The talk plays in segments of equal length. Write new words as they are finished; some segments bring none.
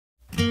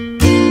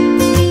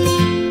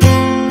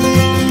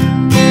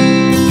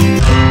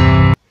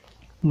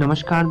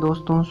नमस्कार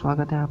दोस्तों,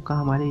 स्वागत है आपका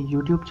हमारे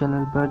YouTube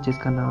चैनल पर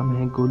जिसका नाम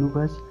है गोलू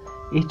बस।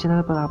 इस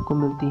चैनल पर आपको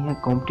मिलती हैं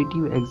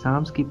कॉम्पिटिटिव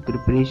एग्ज़ाम्स की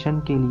प्रिपरेशन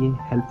के लिए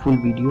हेल्पफुल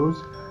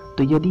वीडियोस।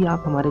 तो यदि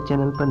आप हमारे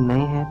चैनल पर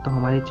नए हैं तो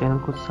हमारे चैनल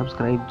को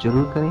सब्सक्राइब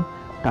जरूर करें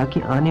ताकि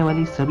आने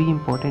वाली सभी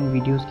इम्पोर्टेंट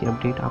वीडियोस की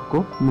अपडेट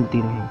आपको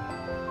मिलती रहे।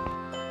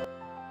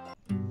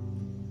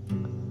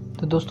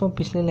 तो दोस्तों,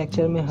 पिछले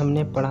लेक्चर में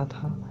हमने पढ़ा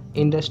था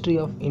industry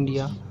of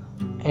India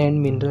and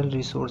mineral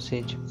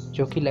resources,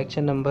 जो कि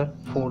लेक्चर नंबर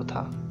 4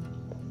 था।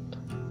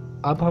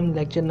 अब हम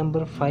लेक्चर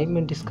नंबर 5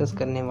 में डिस्कस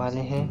करने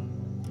वाले हैं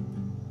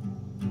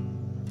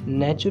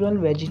natural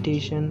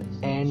vegetation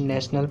and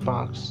national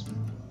parks.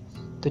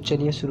 तो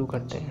चलिए शुरू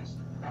करते हैं।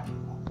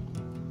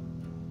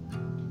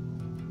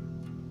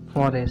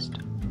 Forest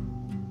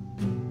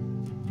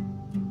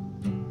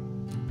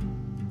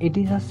it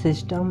is a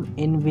system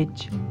in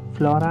which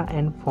flora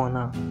and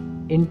fauna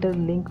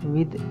interlink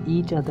with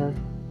each other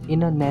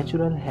in a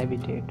natural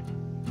habitat.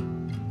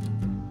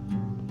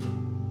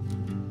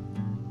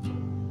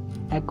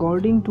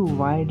 According to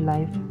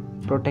Wildlife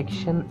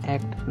Protection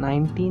Act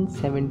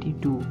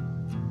 1972,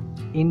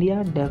 India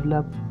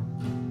developed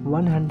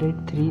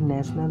 103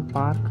 national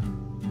parks,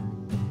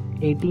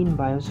 18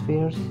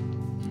 biospheres,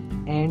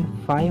 and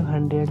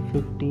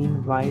 515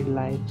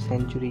 wildlife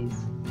sanctuaries.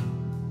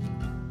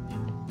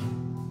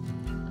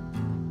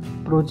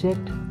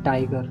 Project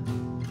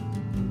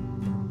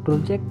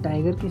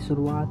tiger की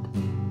शुरुआत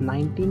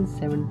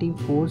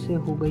 1974 से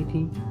हो गई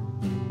थी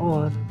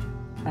और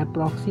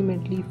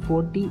approximately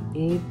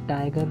 48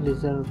 tiger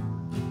reserve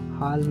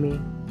हाल में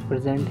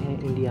present हैं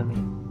India में।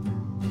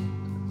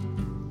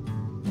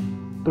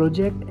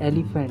 प्रोजेक्ट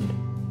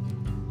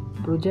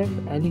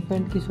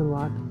एलिफेंट की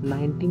शुरुआत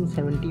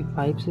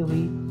 1975 से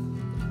हुई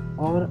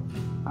और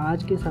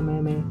आज के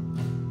समय में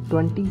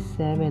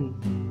 27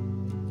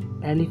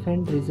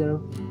 एलिफेंट रिजर्व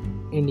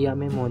इंडिया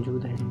में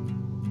मौजूद हैं।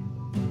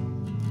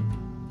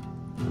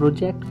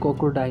 प्रोजेक्ट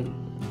क्रोकोडाइल,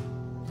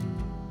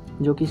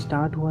 जो कि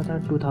स्टार्ट हुआ था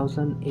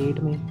 2008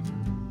 में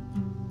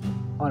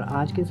और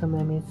आज के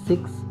समय में 6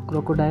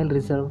 क्रोकोडाइल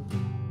रिजर्व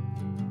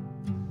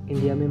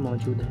इंडिया में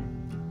मौजूद हैं।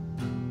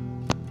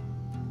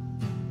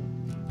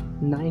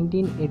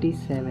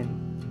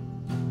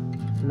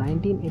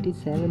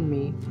 1987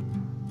 में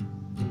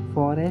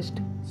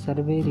फॉरेस्ट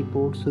सर्वे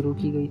रिपोर्ट शुरू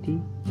की गई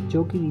थी,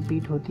 जो कि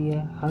रिपीट होती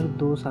है हर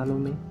 2 सालों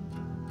में।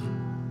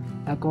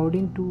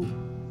 According to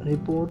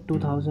report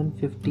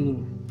 2015,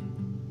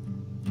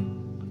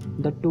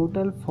 the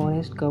total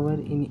forest cover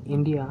in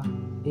India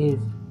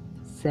is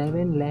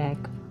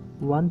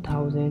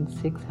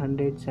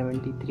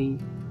 7,01,673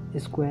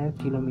 square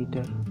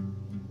kilometer,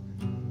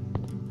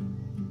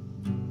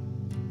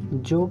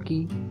 जो कि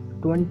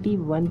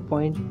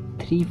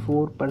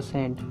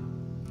 21.34%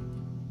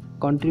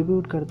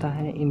 कंट्रीब्यूट करता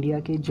है इंडिया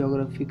के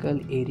ज्योग्राफिकल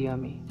एरिया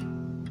में।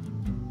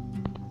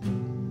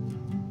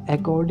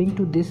 According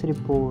to this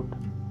report,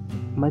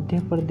 Madhya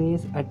Pradesh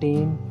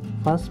attain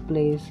first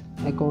place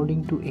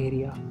according to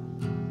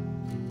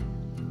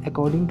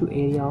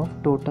area of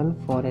total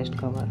forest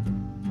cover,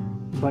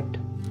 but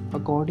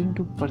according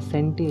to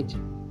percentage,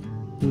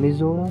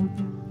 Mizoram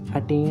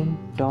attained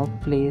top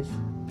place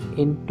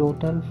in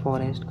total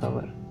forest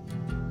cover।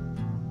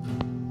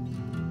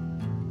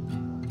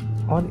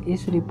 और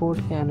इस report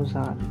के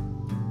अनुसार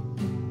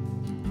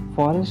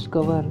forest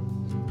cover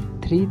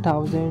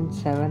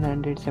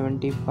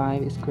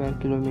 3,775 square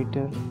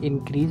kilometre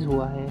increase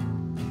हुआ है,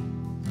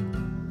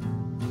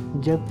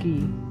 जबकि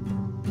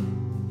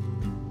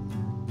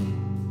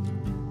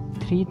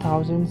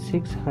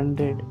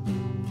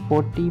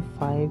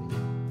 3,645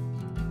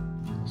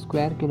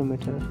 square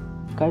kilometre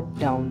cut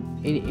down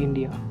in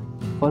India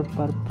for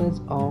purpose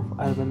of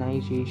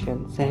urbanisation.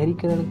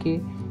 शहरीकरण के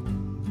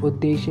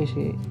उद्देश्य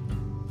से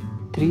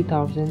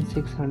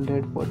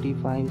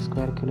 3,645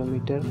 स्क्वायर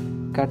किलोमीटर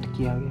कट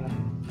किया गया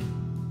है।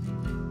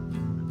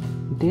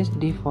 This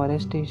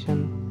deforestation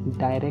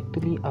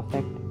directly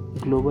affect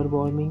global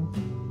warming,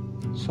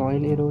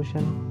 soil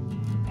erosion,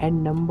 and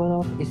number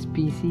of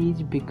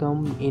species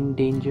become in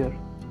danger.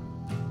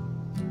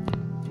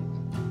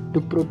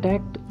 To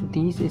protect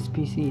these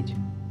species,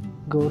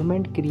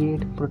 government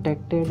create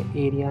protected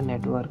area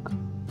network।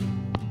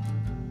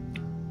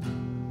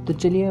 तो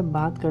चलिए अब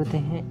बात करते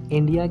हैं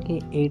इंडिया के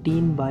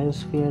 18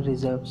 biosphere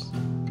reserves.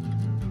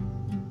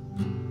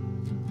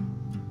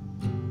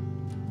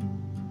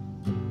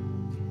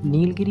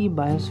 Nilgiri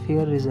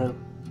biosphere reserve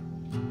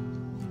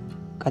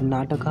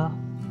Karnataka,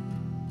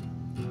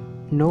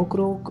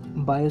 नोक्रोक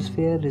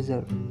biosphere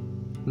reserve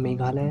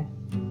Meghalaya,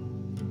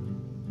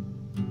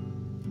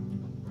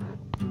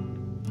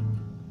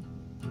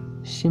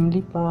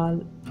 Similipal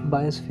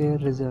biosphere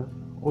reserve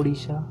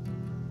Odisha,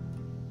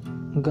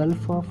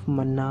 gulf of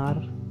Mannar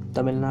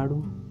Tamil Nadu,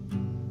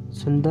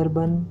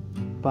 Sundarban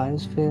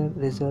biosphere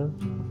reserve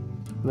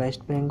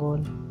waste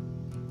Bengal,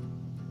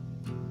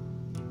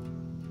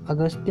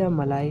 Agastya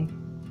मलाई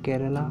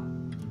केरला,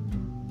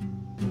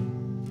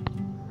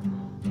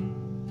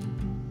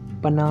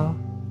 पन्ना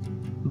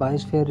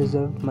biosphere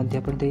reserve Madhya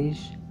Pradesh,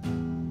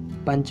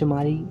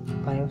 Pachmarhi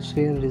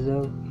biosphere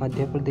reserve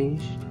Madhya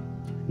Pradesh,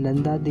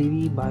 Nanda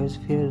Devi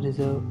biosphere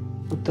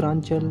reserve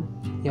Uttaranchal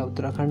या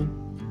Uttarakhand,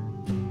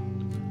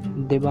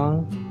 Dibang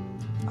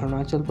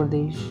Arunachal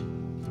Pradesh,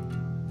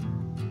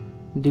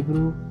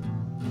 Dibru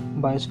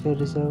biosphere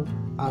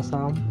reserve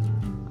Assam,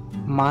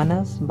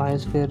 Manas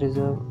biosphere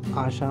reserve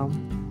Assam,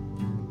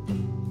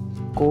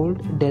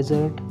 cold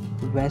desert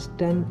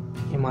western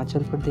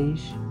Himachal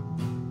Pradesh,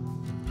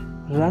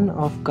 run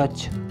of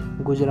Kutch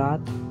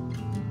Gujarat,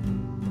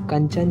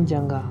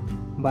 Kanchenjunga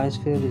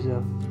biosphere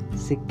reserve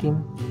Sikkim,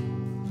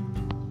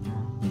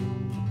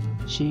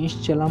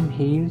 Seshachalam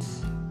hills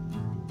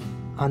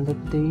Andhra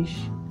Pradesh,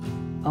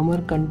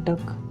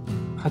 Amarkantak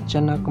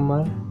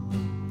Achanakmar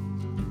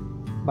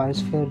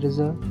biosphere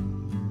reserve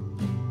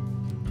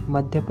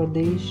Madhya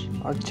Pradesh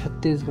और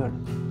छत्तीसगढ़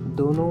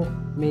दोनों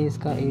में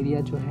इसका area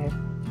जो है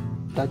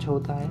touch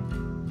होता है।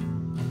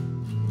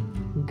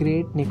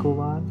 Great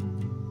Nicobar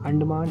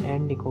Andaman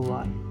and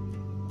Nicobar.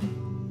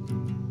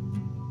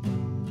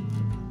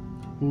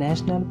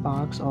 National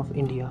parks of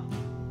India.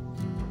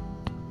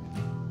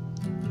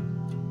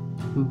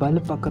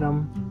 Balpakram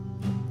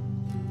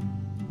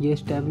ये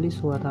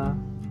एस्टेब्लिश हुआ था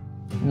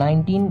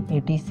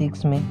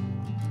 1986 में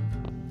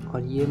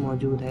और ये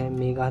मौजूद है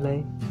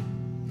मेघालय।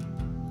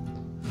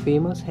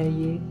 फेमस है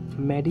ये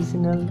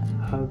मेडिसिनल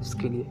हर्ब्स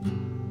के लिए।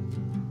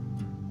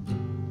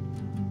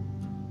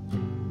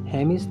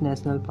 Hemis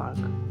national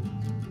park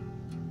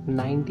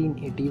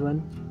 1981,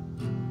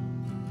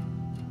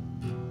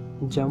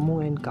 Jammu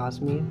and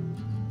Kashmir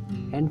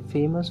and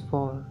famous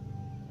for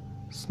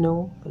snow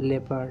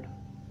leopard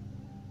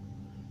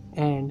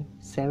and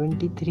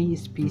 73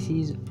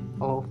 species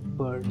of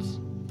birds.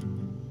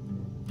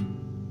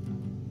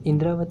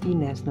 Indravati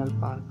National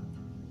Park,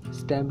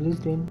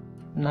 established in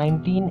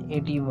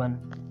 1981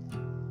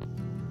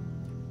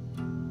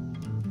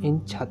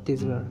 in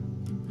Chhattisgarh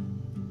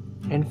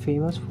and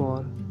famous for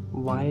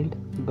wild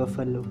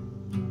buffalo.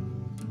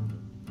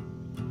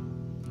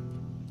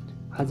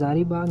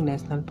 Hazaribagh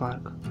National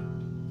Park,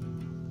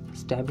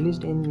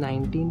 established in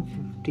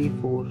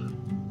 1954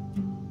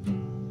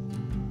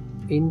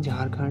 in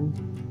Jharkhand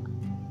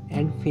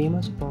and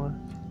famous for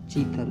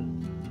cheetal.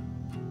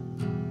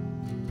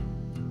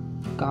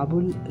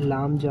 Kabul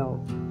Lamjao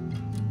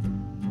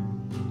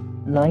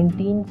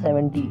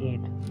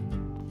 1978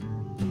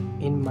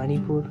 in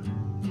Manipur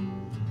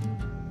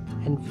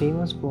and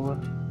famous for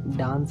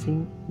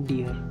dancing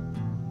deer.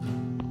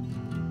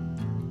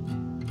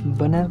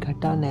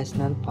 Banarghatta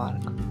National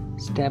Park,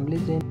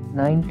 established in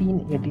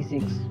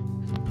 1986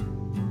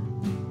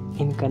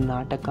 in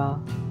Karnataka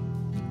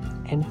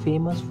and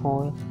famous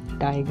for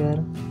tiger,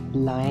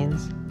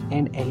 lions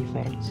and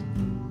elephants.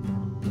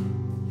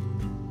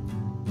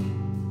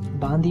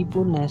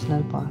 Bandipur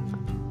National Park,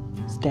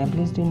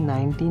 established in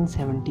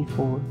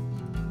 1974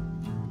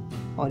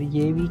 और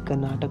ये भी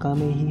कर्नाटका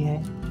में ही है।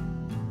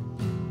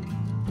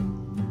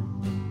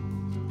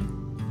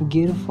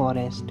 गिर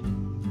forest,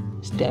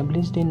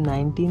 established in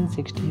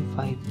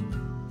 1965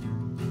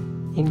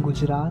 in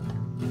Gujarat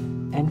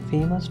and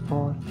famous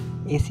for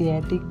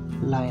Asiatic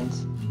lions.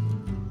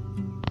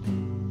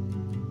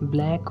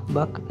 Black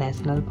Buck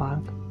National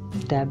Park,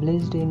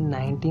 established in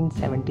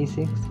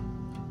 1976,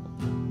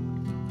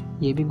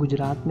 ये भी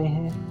गुजरात में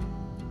है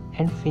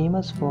and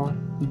famous for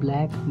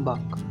black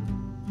buck.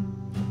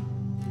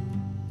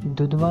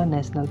 Dudhwa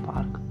National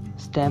Park,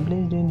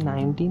 established in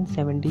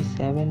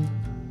 1977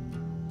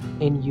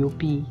 in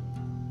UP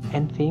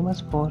and famous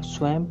for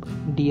swamp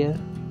deer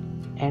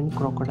and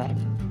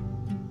crocodile.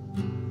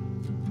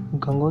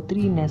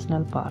 Gangotri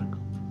National Park,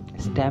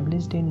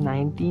 established in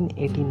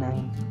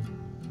 1989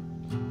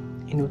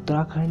 in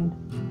Uttarakhand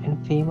and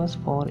famous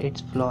for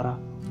its flora.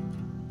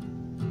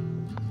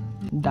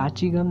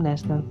 Dachigam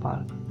National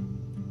Park,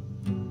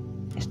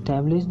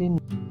 established in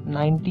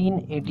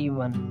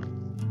 1981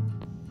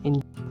 in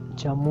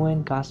Jammu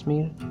and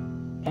Kashmir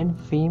and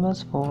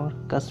famous for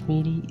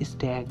Kashmiri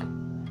stag,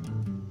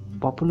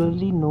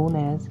 popularly known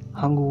as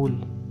Hangul.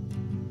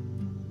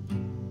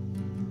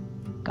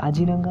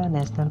 Kaziranga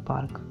National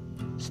Park,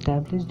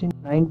 established in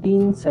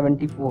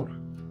 1974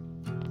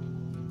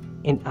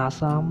 in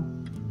Assam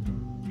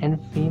and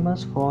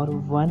famous for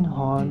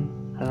one-horn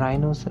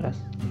rhinoceros.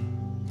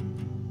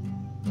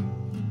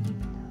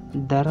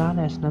 Dara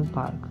National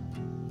Park,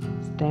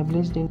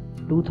 established in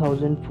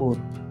 2004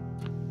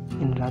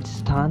 in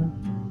Rajasthan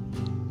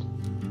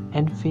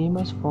and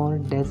famous for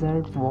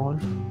desert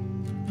wolf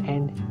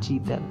and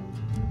cheetal.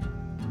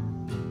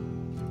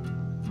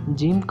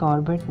 Jim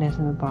Corbett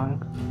National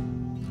Park,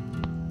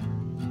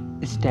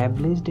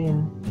 established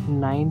in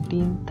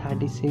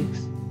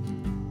 1936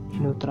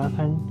 in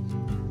Uttarakhand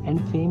and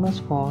famous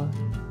for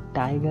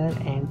tiger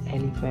and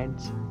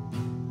elephants.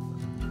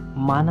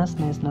 Manas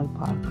National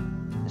Park,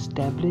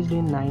 established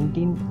in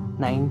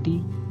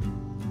 1990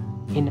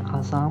 in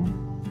Assam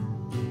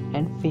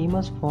and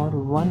famous for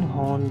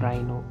one-horn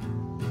rhino.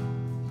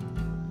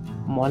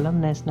 Molam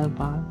National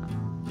Park,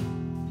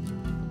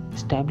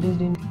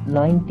 established in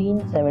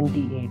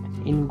 1978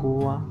 in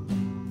Goa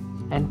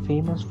and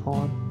famous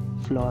for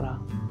flora.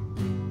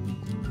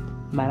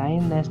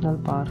 Marine National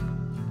Park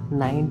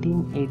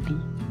 1980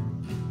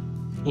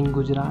 in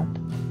Gujarat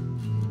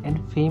and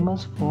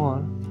famous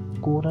for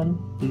coral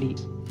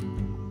reefs.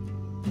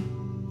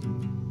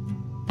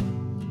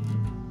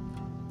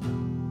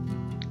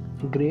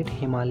 Great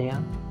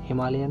Himalayan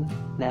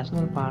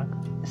National Park,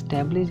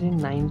 established in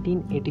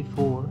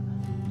 1984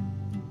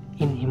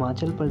 in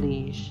Himachal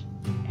Pradesh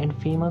and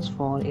famous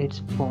for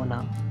its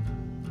fauna.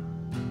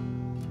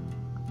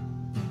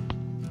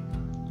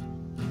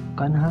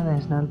 Kanha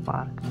National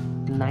Park,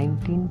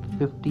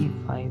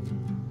 1955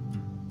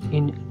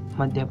 in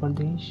Madhya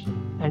Pradesh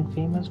and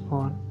famous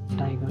for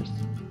tigers.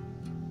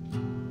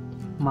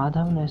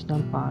 Madhav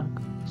National Park,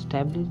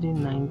 established in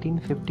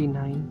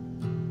 1959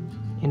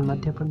 in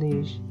Madhya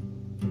Pradesh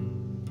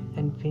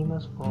and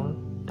famous for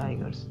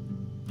tigers.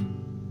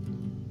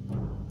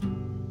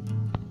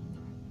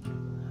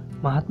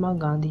 Mahatma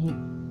Gandhi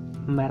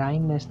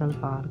Marine National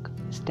Park,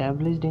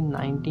 established in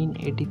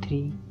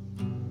 1983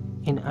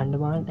 in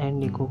Andaman and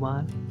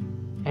Nicobar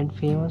and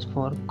famous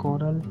for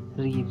coral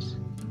reefs.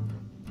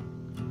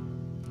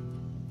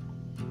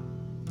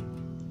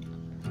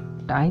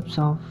 Types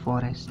of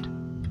forest.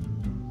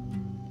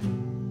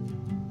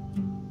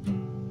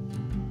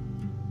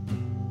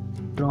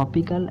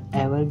 Tropical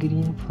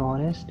evergreen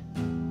forest,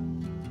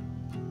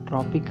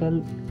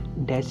 tropical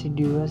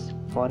deciduous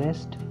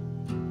forest,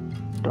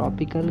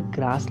 tropical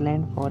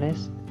grassland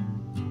forest,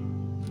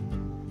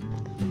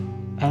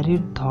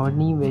 arid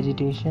thorny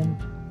vegetation,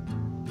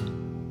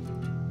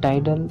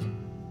 tidal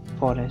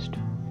forest.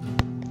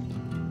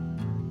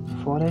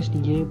 Forest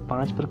ये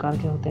 5 प्रकार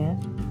के होते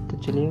हैं। तो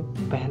चलिए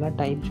पहला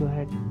type जो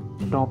है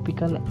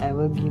ट्रॉपिकल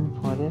एवरग्रीन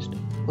फॉरेस्ट,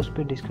 उस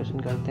पर डिस्कशन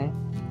करते हैं।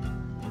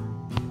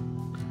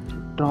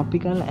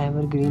 Tropical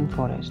evergreen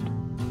forest,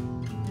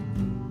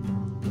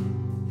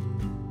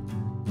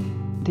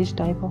 this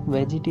type of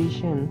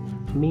vegetation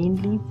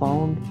mainly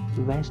found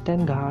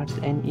western Ghats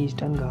and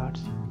eastern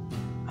Ghats,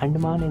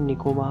 Andaman and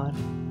Nicobar,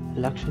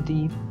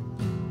 Lakshadweep,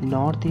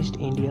 Northeast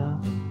India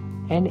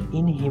and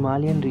in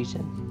Himalayan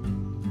region.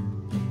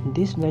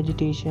 This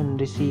vegetation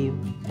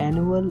receive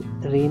annual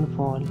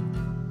rainfall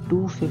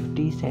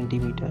 250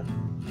 cm.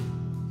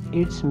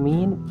 Its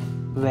main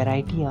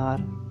variety are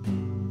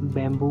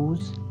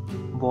bamboos,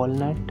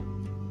 walnut,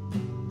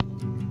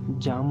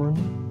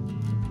 jamun.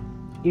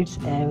 Its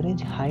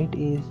average height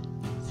is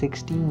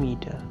 60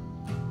 meter.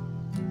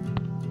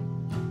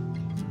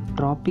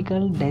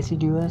 Tropical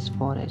deciduous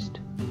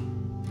forest,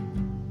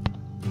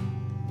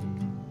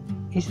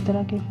 इस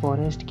तरह के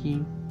forest की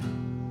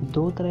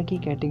 2 तरह की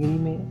category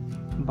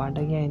में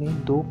बांटा गया है।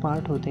 इन्हें 2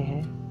 पार्ट होते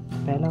हैं।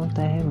 पहला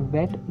होता है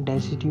वेट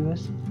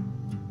डेसिडुअस,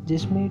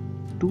 जिसमें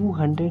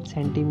 200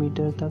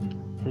 सेंटीमीटर तक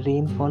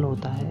रेनफॉल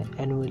होता है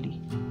annually,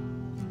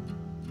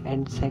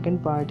 and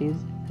second part is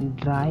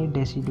dry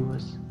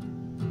deciduous,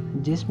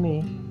 जिसमें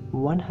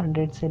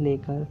 100 से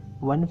लेकर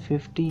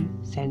 150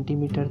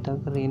 सेंटीमीटर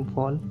तक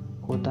रेनफॉल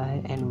होता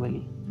है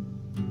annually.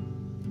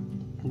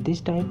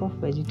 This type of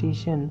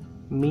vegetation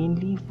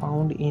mainly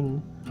found in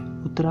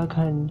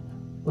Uttarakhand,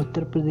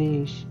 Uttar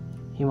Pradesh,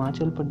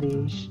 Himachal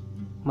Pradesh,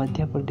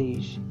 Madhya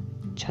Pradesh,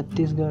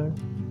 Chhattisgarh,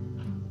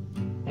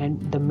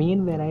 and the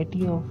main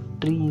variety of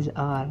trees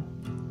are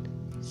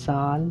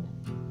sal,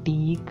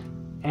 teak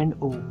and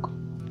oak.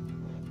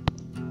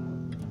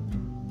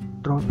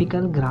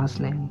 Tropical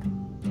grassland,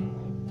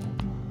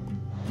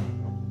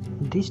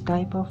 this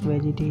type of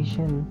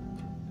vegetation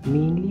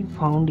mainly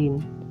found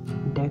in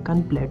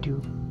Deccan Plateau,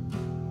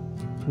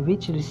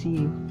 which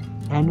receive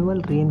annual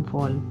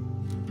rainfall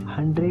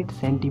 100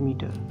 cm.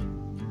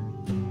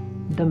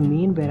 The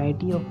main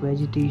variety of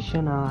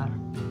vegetation are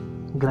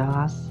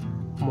grass,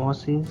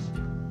 mosses,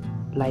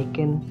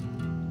 lichen,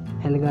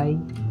 algae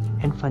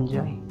and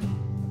fungi.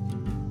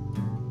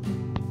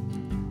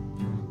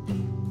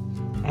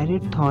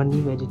 Arid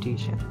thorny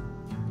vegetation,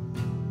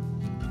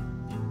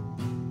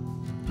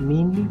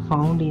 mainly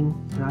found in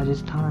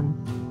Rajasthan,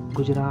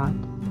 Gujarat,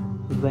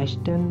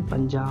 Western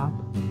Punjab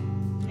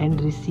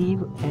and receive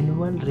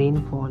annual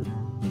rainfall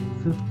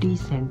 50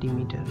 cm.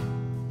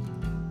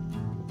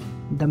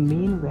 The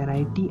main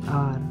variety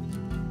are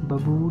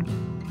babool,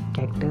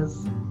 cactus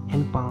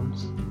and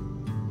palms.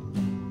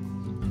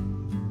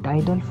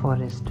 Tidal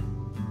forest,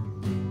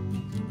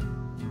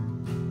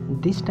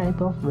 this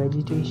type of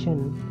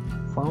vegetation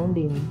found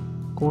in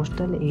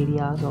coastal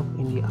areas of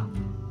India,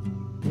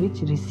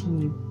 which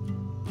receive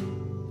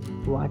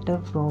water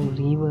from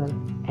river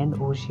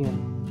and ocean.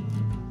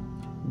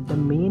 The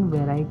main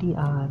variety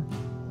are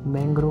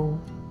mangrove,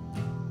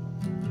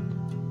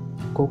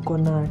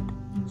 coconut,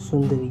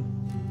 सुंदरी।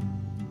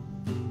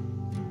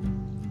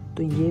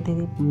 तो ये थे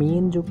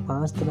main जो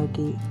 5 तरह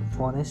के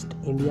forest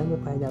India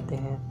में पाए जाते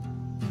हैं।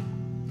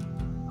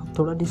 अब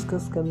थोड़ा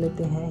डिस्कस कर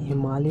लेते हैं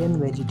Himalayan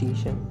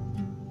vegetation.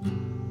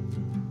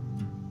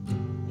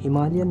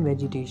 Himalayan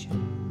vegetation,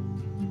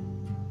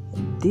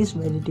 this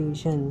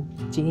vegetation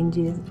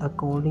changes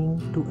according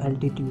to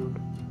altitude.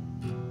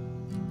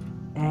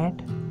 Eight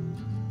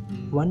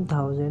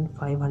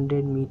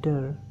 1500 meter,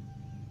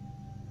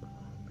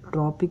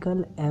 tropical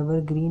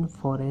evergreen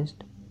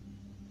forest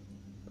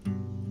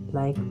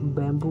like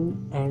bamboo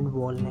and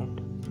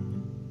walnut.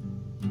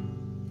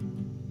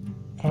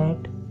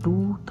 at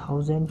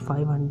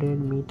 2500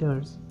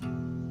 meters.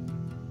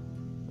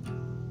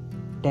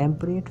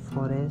 Temperate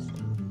forest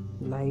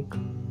like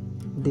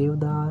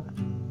Devdar,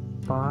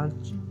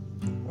 Birch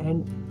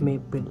and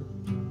Maple.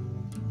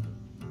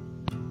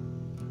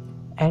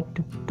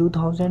 At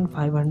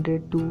 2500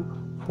 to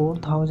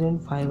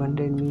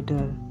 4500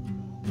 meter,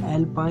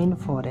 alpine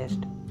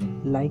forest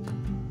like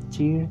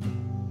Cedar,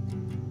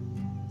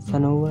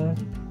 Sonoma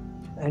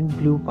and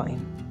Blue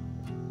Pine.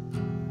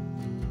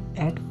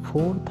 At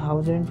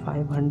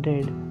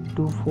 4500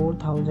 to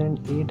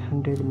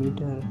 4800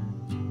 meter,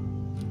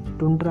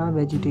 tundra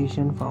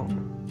vegetation found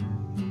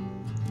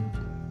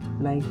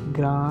like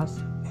grass,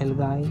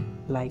 algae,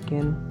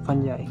 lichen,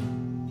 fungi.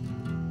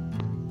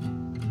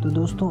 तो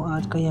दोस्तों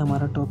आज का ये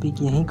हमारा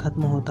topic यहीं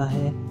ख़त्म होता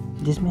है,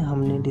 जिसमें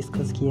हमने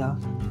डिस्कस किया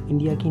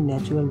इंडिया की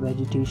natural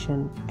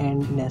vegetation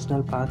and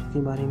national park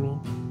के बारे में।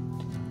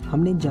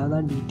 हमने ज़्यादा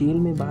डिटेल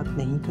में बात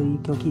नहीं करी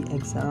क्योंकि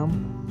एग्ज़ाम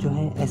जो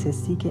है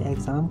एसएससी के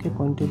एग्ज़ाम के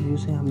पॉइंट ऑफ व्यू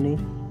से हमने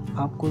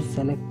आपको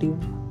सेलेक्टिव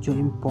जो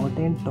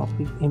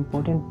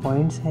इम्पोर्टेंट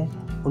पॉइंट्स हैं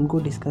उनको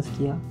डिस्कस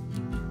किया।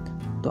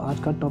 तो आज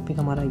का टॉपिक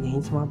हमारा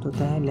यहीं समाप्त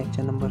होता है,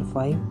 लेक्चर नंबर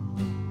 5।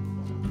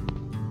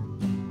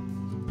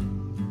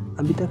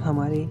 अभी तक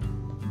हमारे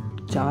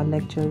 4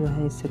 लेक्चर जो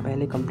है इससे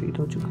पहले कंप्लीट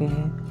हो चुके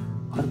हैं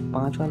और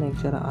 5वां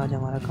लेक्चर आज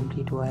हमारा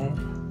कंप्लीट हुआ है।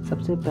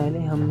 सबसे पहले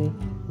हमने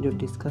जो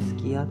डिस्कस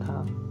किया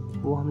था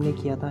वो हमने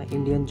किया था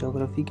इंडियन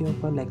ज्योग्राफी के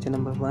ऊपर, lecture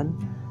number 1।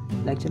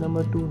 Lecture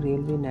number 2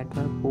 railway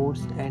network,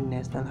 ports and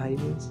national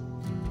highways.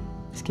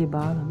 इसके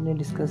बाद हमने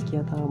डिस्कस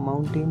किया था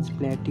mountains,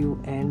 plateau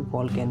and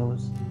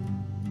volcanoes.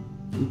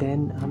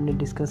 Then हमने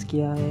डिस्कस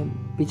किया है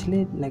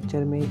पिछले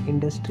लेक्चर में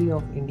industry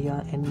of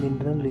India and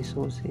mineral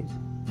resources.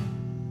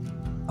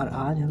 और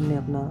आज हमने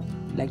अपना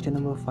लेक्चर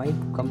नंबर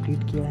 5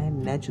 कंप्लीट किया है,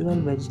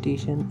 natural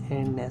vegetation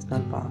and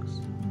national parks.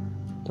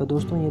 तो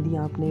दोस्तों यदि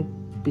आपने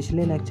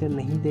पिछले लेक्चर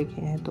नहीं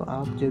देखे हैं तो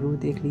आप ज़रूर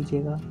देख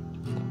लीजिएगा।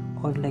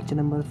 और लेक्चर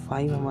नंबर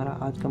 5 हमारा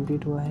आज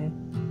कंप्लीट हुआ है।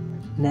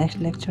 नेक्स्ट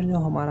लेक्चर जो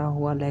हमारा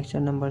हुआ लेक्चर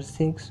नंबर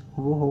 6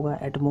 वो होगा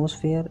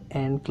एटमॉस्फेयर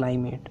एंड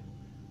क्लाइमेट।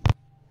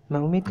 मैं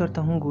उम्मीद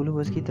करता हूँ गोलू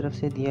बस की तरफ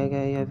से दिया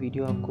गया यह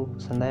वीडियो आपको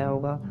पसंद आया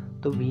होगा,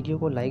 तो वीडियो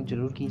को लाइक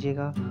ज़रूर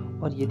कीजिएगा।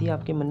 और यदि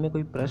आपके मन में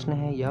कोई प्रश्न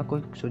है या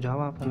कोई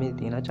सुझाव आप हमें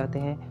देना चाहते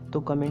हैं तो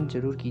कमेंट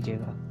ज़रूर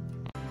कीजिएगा।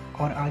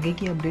 और आगे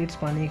की अपडेट्स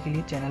पाने के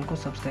लिए चैनल को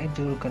सब्सक्राइब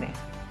ज़रूर करें।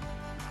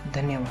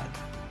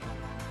 धन्यवाद।